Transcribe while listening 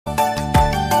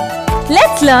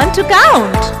Let's learn to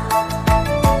count.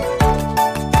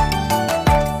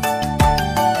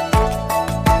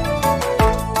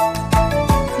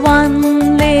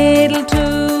 1 little, 2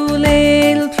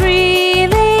 little, 3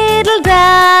 little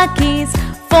duckies,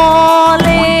 4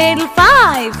 little,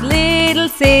 5 little,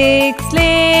 6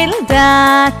 little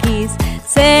duckies,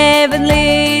 7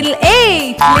 little,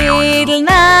 8 little,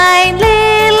 9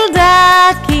 little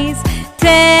duckies,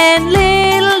 10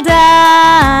 little duckies.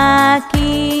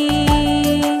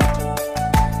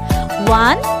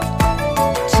 1,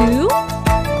 2,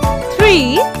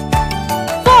 3,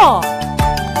 4,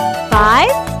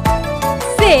 5,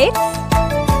 6,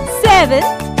 7,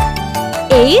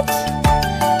 8,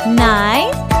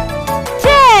 9,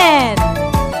 10.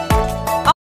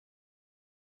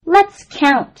 Let's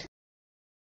count.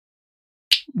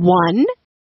 1,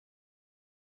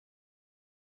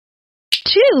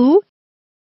 2,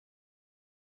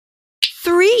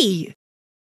 3,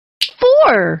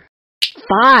 4,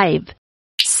 5,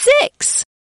 6,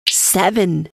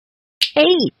 7,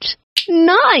 8,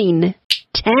 9,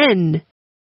 10.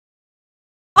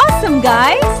 Awesome,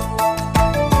 guys!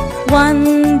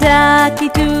 1 ducky,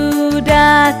 2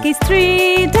 duckies,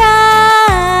 3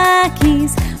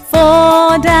 duckies,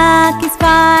 4 duckies,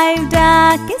 5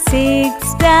 duckies,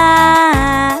 6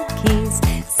 duckies,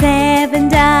 7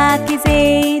 duckies,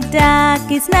 8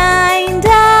 duckies, 9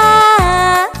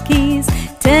 duckies,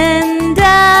 10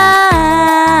 duckies.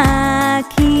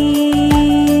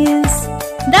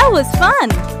 That was fun!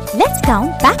 Let's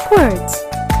count backwards.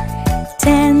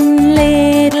 10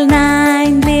 little,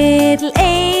 9 little,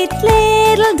 8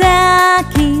 little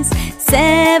duckies,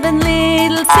 7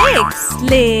 little, 6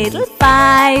 little,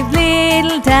 5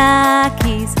 little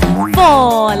duckies,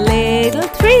 4 little,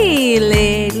 3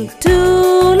 little, 2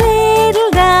 little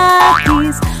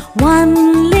duckies,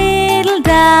 1 little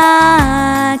ducky.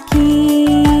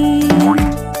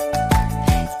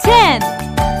 10,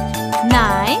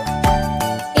 9,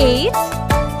 8,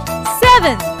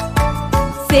 7,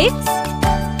 6,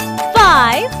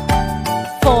 5,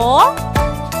 4,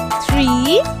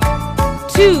 3,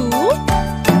 2,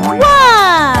 1.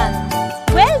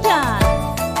 Well done.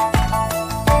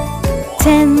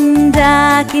 10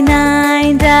 ducky,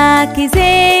 9 duckies,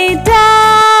 8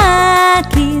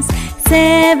 duckies,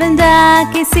 7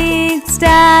 duckies, 6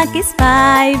 duckies,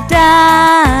 5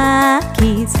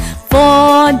 duckies,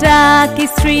 4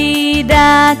 duckies, 3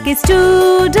 duckies,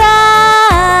 2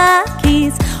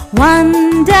 duckies,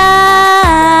 1 duckies.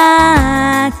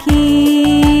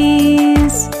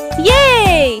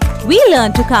 Yay! We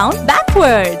learned to count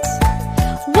backwards.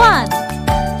 1,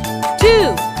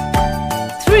 2,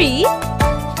 3,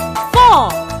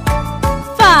 4,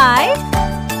 5,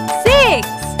 6,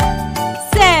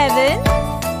 7,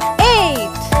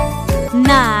 8,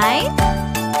 9,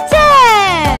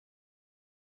 10.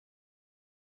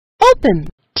 Open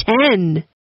 10.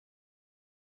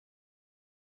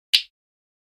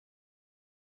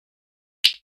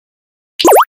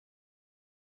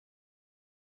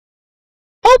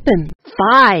 Open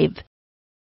 5.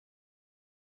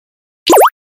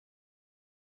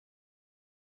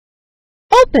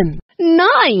 Open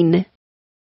 9.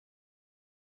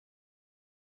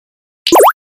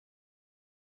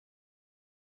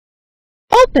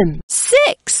 Open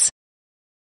 6.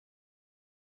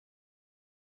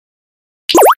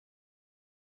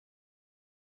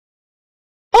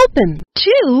 Open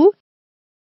 2.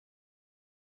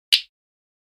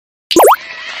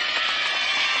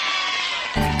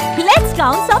 Let's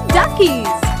count some duckies.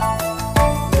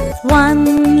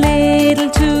 1 little,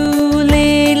 2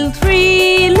 little,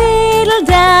 3 little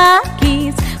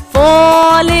duckies,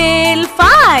 4 little,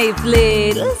 5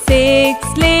 little,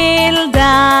 6 little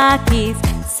duckies,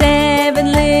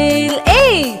 7 little,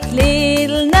 8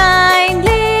 little, 9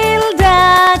 little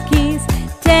duckies,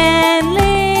 10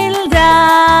 little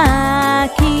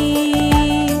duckies.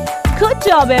 Good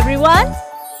job, everyone!